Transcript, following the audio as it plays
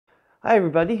Hi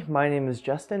everybody, my name is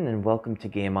Justin and welcome to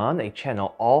Game On, a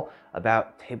channel all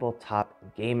about tabletop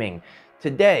gaming.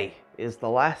 Today is the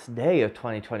last day of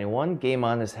 2021. Game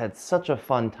On has had such a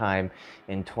fun time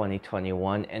in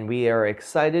 2021 and we are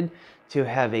excited to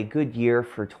have a good year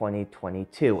for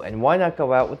 2022. And why not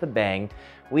go out with a bang?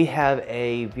 We have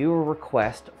a viewer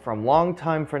request from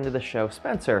longtime friend of the show,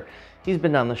 Spencer. He's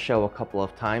been on the show a couple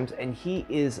of times and he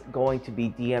is going to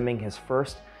be DMing his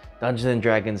first Dungeons &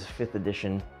 Dragons 5th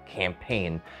edition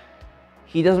campaign.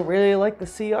 He doesn't really like the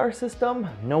CR system,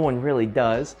 no one really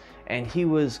does, and he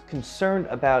was concerned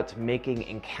about making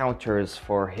encounters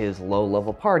for his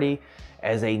low-level party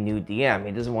as a new DM.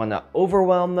 He doesn't want to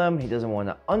overwhelm them, he doesn't want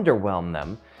to underwhelm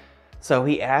them, so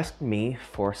he asked me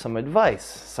for some advice,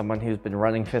 someone who's been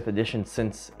running 5th edition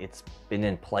since it's been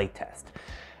in playtest.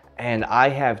 And I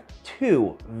have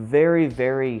two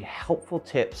very helpful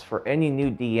tips for any new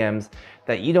DMs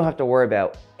that you don't have to worry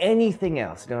about anything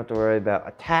else. You don't have to worry about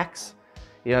attacks.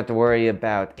 You don't have to worry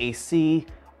about AC.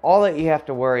 All that you have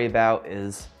to worry about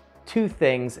is two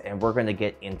things, and we're going to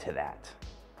get into that.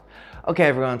 Okay,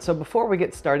 everyone, so before we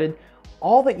get started,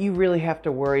 all that you really have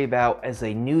to worry about as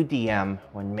a new DM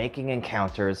when making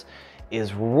encounters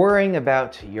is worrying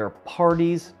about your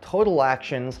party's total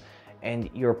actions and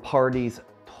your party's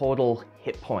total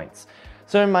hit points.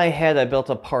 So in my head, I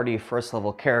built a party of first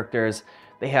level characters.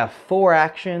 They have 4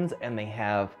 actions and they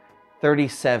have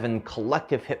 37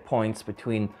 collective hit points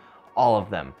between all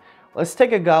of them. Let's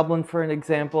take a goblin for an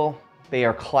example. They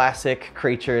are classic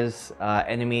creatures,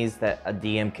 enemies that a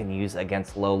DM can use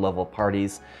against low level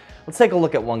parties. Let's take a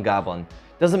look at one goblin.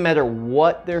 Doesn't matter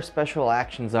what their special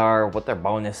actions are, what their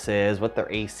bonus is, what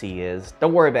their AC is.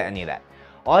 Don't worry about any of that.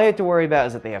 All you have to worry about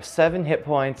is that they have 7 hit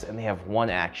points and they have 1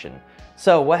 action.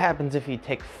 So what happens if you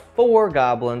take 4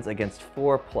 goblins against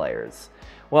 4 players?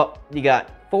 Well, you got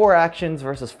 4 actions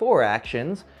versus 4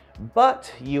 actions,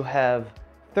 but you have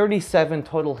 37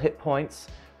 total hit points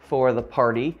for the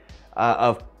party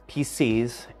of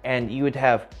PCs, and you would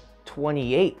have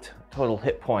 28 total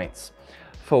hit points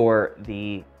for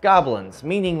the goblins,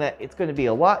 meaning that it's going to be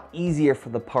a lot easier for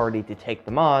the party to take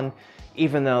them on,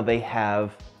 even though they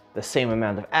have the same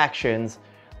amount of actions.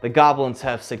 The goblins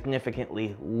have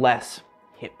significantly less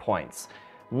hit points.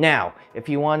 Now, if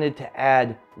you wanted to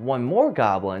add 1 more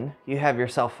goblin, you have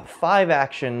yourself 5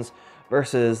 actions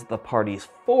versus the party's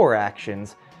 4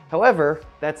 actions. However,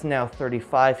 that's now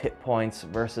 35 hit points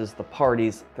versus the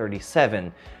party's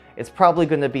 37. It's probably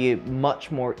going to be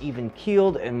much more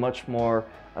even-keeled and much more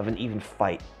of an even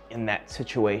fight in that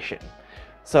situation.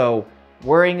 So,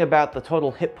 worrying about the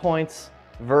total hit points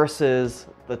versus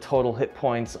the total hit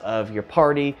points of your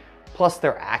party plus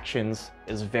their actions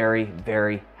is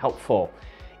very helpful.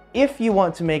 If you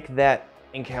want to make that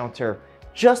encounter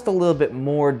just a little bit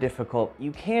more difficult,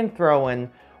 you can throw in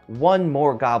 1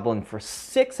 more goblin for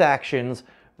 6 actions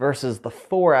versus the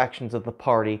 4 actions of the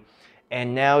party,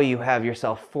 and now you have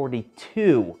yourself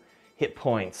 42 hit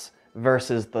points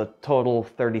versus the total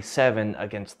 37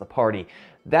 against the party.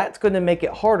 That's going to make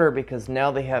it harder because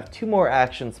now they have 2 more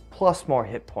actions plus more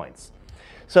hit points.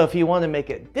 So if you want to make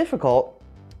it difficult,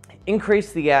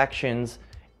 increase the actions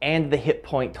and the hit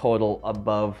point total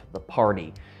above the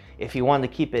party. If you want to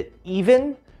keep it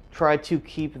even, try to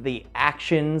keep the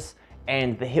actions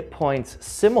and the hit points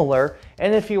similar.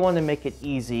 And if you want to make it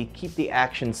easy, keep the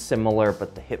actions similar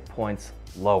but the hit points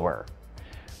lower.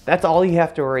 That's all you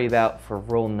have to worry about for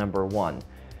rule number 1.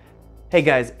 Hey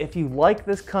guys, if you like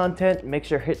this content, make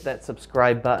sure to hit that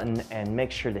subscribe button and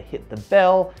make sure to hit the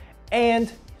bell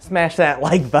and smash that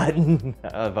like button.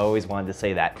 I've always wanted to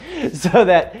say that, so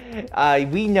that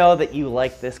we know that you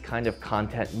like this kind of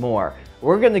content more.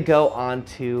 We're going to go on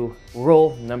to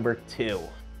rule number 2.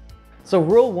 So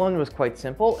rule 1 was quite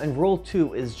simple, and rule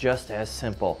 2 is just as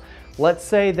simple. Let's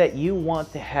say that you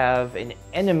want to have an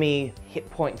enemy hit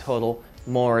point total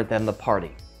more than the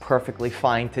party. Perfectly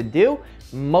fine to do.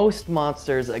 Most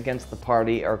monsters against the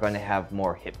party are going to have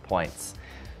more hit points.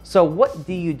 So what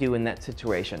do you do in that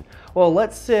situation? Well,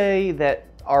 let's say that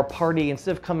our party,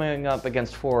 instead of coming up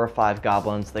against 4 or 5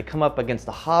 goblins, they come up against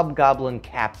a hobgoblin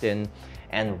captain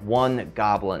and 1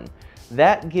 goblin.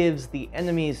 That gives the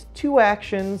enemies 2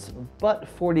 actions, but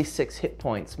 46 hit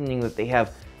points, meaning that they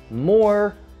have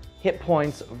more hit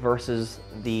points versus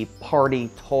the party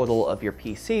total of your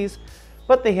PCs,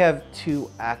 but they have 2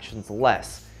 actions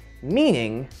less,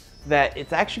 meaning that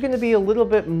it's actually going to be a little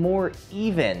bit more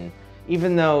even.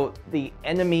 Even though the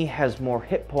enemy has more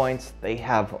hit points, they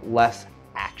have less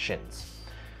actions.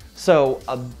 So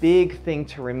a big thing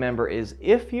to remember is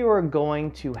if you are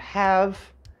going to have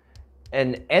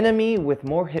an enemy with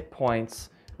more hit points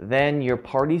than your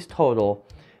party's total,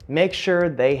 make sure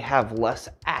they have less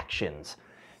actions.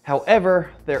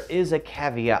 However, there is a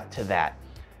caveat to that.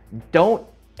 Don't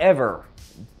ever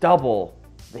double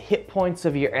the hit points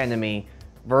of your enemy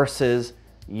versus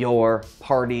your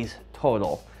party's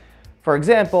total. For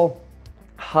example,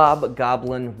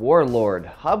 Hobgoblin Warlord.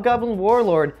 Hobgoblin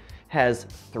Warlord has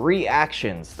 3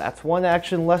 actions. That's 1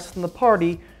 action less than the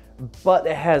party, but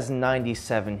it has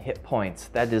 97 hit points.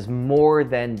 That is more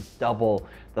than double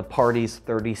the party's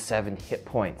 37 hit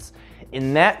points.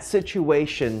 In that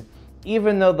situation,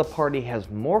 even though the party has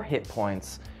more hit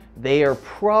points, they are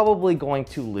probably going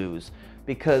to lose,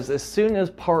 because as soon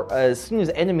as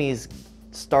enemies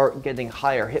start getting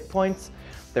higher hit points,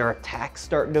 their attacks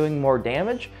start doing more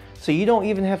damage. So you don't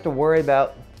even have to worry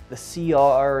about the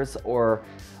CRs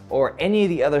or any of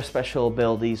the other special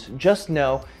abilities. Just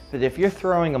know that if you're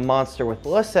throwing a monster with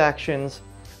less actions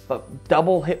but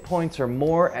double hit points or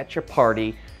more at your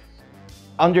party,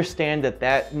 understand that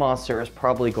that monster is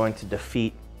probably going to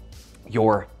defeat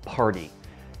your party.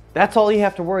 That's all you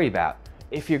have to worry about.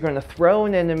 If you're going to throw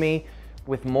an enemy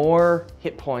with more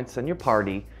hit points than your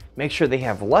party, make sure they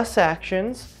have less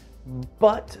actions,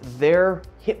 but their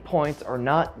hit points are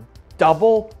not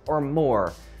double or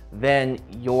more than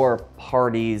your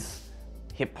party's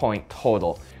hit point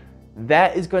total.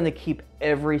 That is going to keep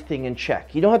everything in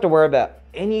check. You don't have to worry about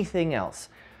anything else.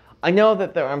 I know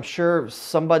that I'm sure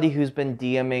somebody who's been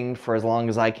DMing for as long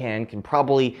as I can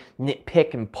probably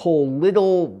nitpick and pull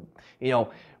little,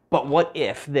 but what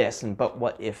if this and but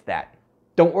what if that.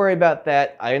 Don't worry about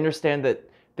that. I understand that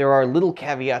there are little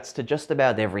caveats to just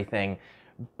about everything,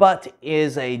 but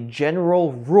as a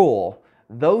general rule,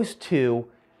 those 2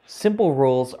 simple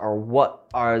rules are what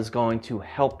is going to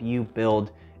help you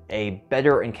build a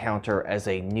better encounter as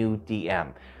a new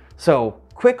DM. So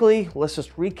quickly, let's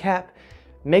just recap.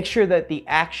 Make sure that the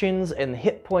actions and the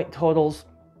hit point totals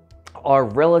are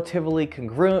relatively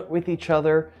congruent with each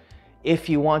other. If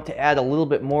you want to add a little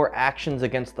bit more actions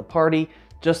against the party,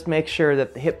 just make sure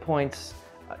that the hit points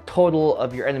total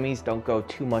of your enemies don't go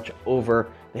too much over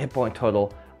the hit point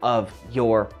total of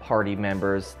your party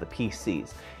members, the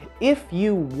PCs. If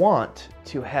you want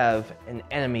to have an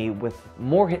enemy with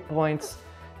more hit points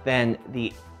than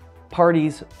the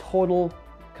party's total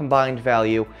combined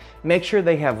value, make sure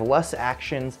they have less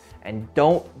actions and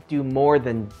don't do more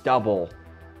than double,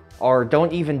 or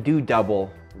don't even do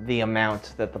double the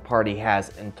amount that the party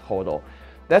has in total.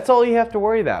 That's all you have to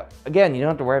worry about. Again, you don't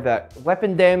have to worry about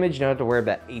weapon damage, you don't have to worry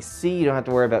about AC, you don't have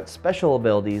to worry about special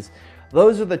abilities.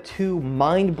 Those are the 2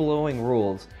 mind-blowing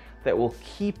rules that will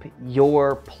keep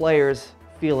your players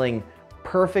feeling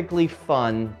perfectly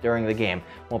fun during the game.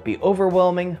 Won't be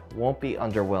overwhelming, won't be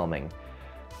underwhelming.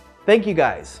 Thank you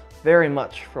guys very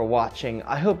much for watching.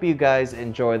 I hope you guys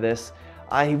enjoy this.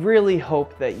 I really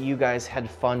hope that you guys had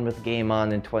fun with Game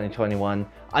On in 2021.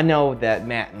 I know that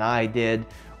Matt and I did.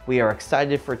 We are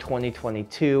excited for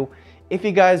 2022. If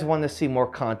you guys want to see more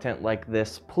content like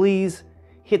this, please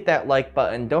hit that like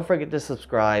button. Don't forget to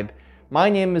subscribe. My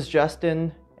name is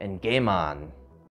Justin, and Game On.